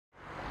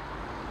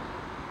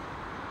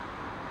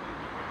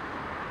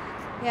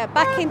Yeah,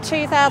 back in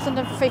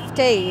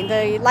 2015,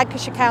 the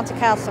Lancashire County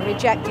Council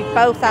rejected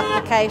both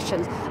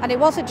applications, and it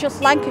wasn't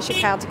just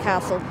Lancashire County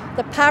Council,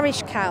 the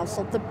Parish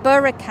Council, the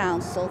Borough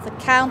Council, the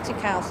County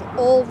Council,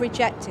 all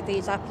rejected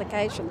these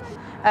applications.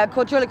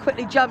 Cordula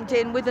quickly jumped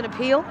in with an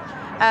appeal,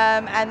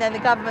 and then the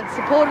government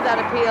supported that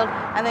appeal,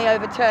 and they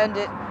overturned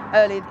it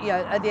early,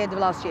 at the end of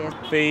last year.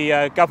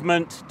 The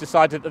government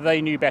decided that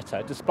they knew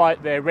better,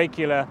 despite their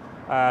regular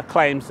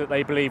claims that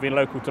they believe in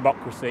local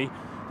democracy.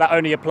 That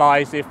only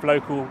applies if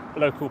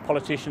local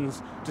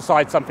politicians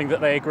decide something that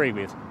they agree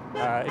with.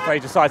 If they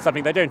decide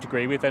something they don't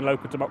agree with, then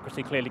local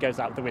democracy clearly goes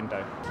out the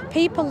window.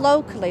 People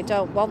locally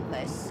don't want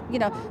this.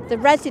 The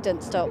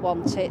residents don't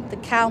want it, the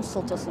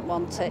council doesn't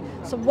want it.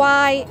 So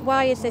why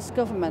is this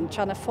government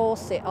trying to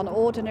force it on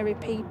ordinary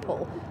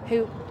people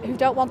who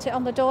don't want it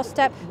on the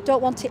doorstep,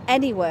 don't want it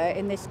anywhere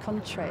in this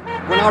country?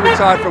 When I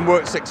retired from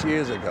work 6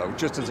 years ago,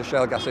 just as the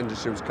shale gas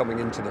industry was coming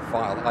into the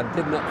file, I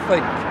did not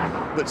think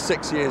that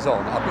 6 years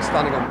on I'd be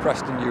standing on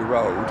Preston New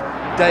Road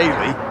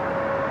daily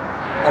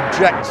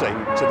objecting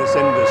to this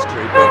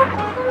industry,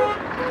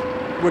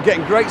 but we're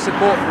getting great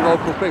support from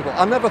local people.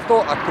 I never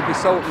thought I could be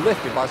so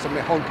uplifted by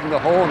somebody honking the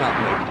horn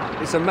at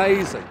me. It's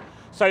amazing.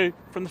 So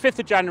from the 5th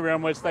of January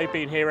onwards, they've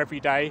been here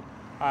every day,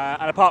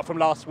 and apart from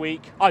last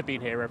week, I've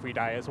been here every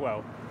day as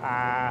well.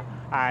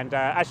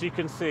 As you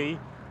can see,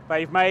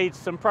 they've made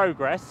some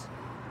progress,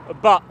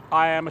 but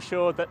I am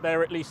assured that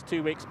they're at least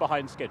 2 weeks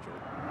behind schedule.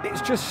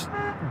 It's just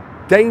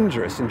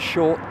dangerous and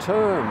short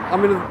term. I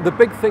mean, the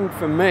big thing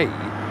for me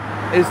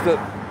is that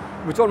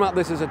we're talking about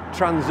this as a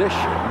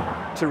transition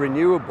to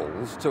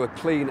renewables, to a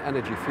clean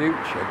energy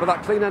future, but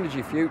that clean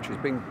energy future is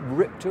being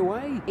ripped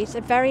away. It's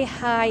a very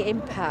high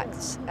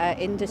impact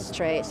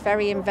industry, it's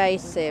very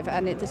invasive,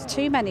 and there's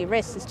too many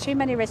risks. There's too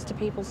many risks to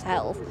people's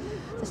health,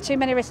 there's too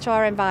many risks to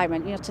our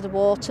environment, to the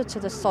water, to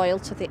the soil,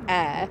 to the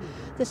air.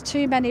 There's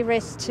too many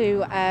risks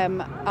to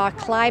our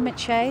climate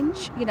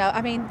change.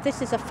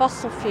 This is a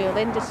fossil fuel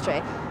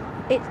industry.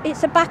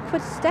 It's a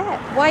backward step.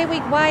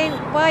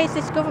 Why is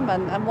this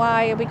government, and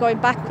why are we going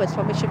backwards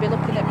when we should be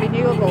looking at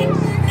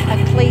renewables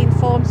and clean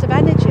forms of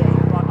energy?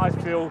 I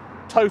feel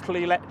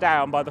totally let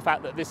down by the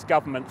fact that this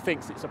government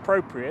thinks it's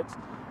appropriate,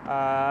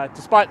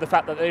 despite the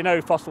fact that they know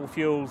fossil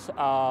fuels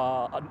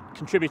are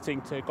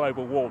contributing to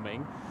global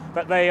warming,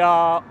 that they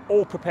are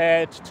all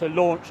prepared to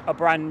launch a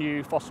brand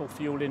new fossil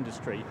fuel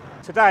industry.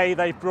 Today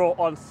they've brought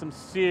on some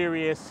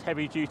serious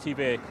heavy-duty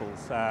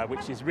vehicles,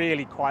 which is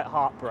really quite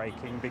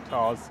heartbreaking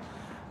because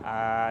they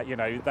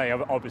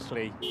are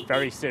obviously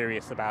very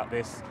serious about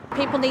this.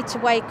 People need to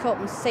wake up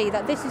and see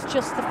that this is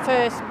just the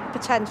first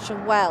potential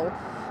well.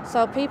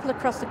 So people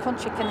across the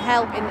country can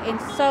help in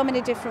so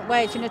many different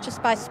ways,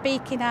 just by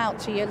speaking out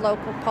to your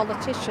local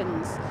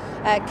politicians,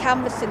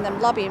 canvassing them,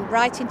 lobbying,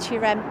 writing to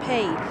your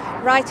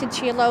MP, writing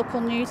to your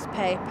local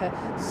newspaper,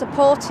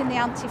 supporting the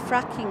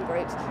anti-fracking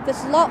groups.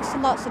 There's lots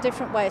and lots of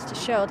different ways to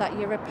show that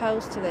you're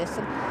opposed to this,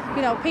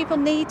 and people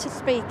need to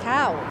speak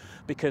out.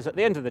 Because at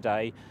the end of the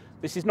day,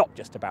 this is not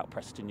just about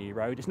Preston New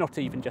Road, it's not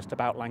even just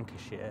about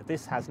Lancashire.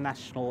 This has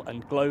national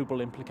and global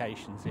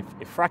implications. If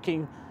the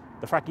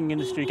fracking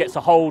industry gets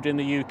a hold in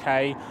the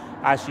UK,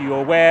 as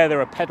you're aware, there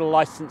are pedal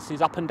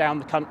licences up and down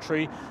the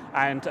country,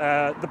 and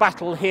the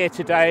battle here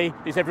today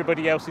is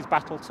everybody else's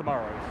battle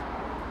tomorrow.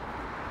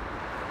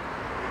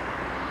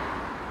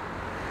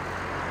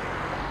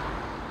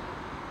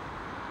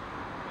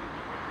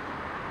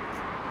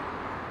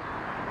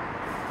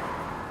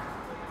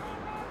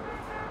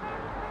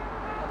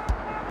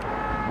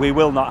 We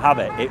will not have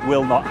it. It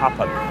will not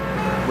happen.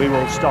 We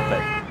will stop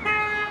it.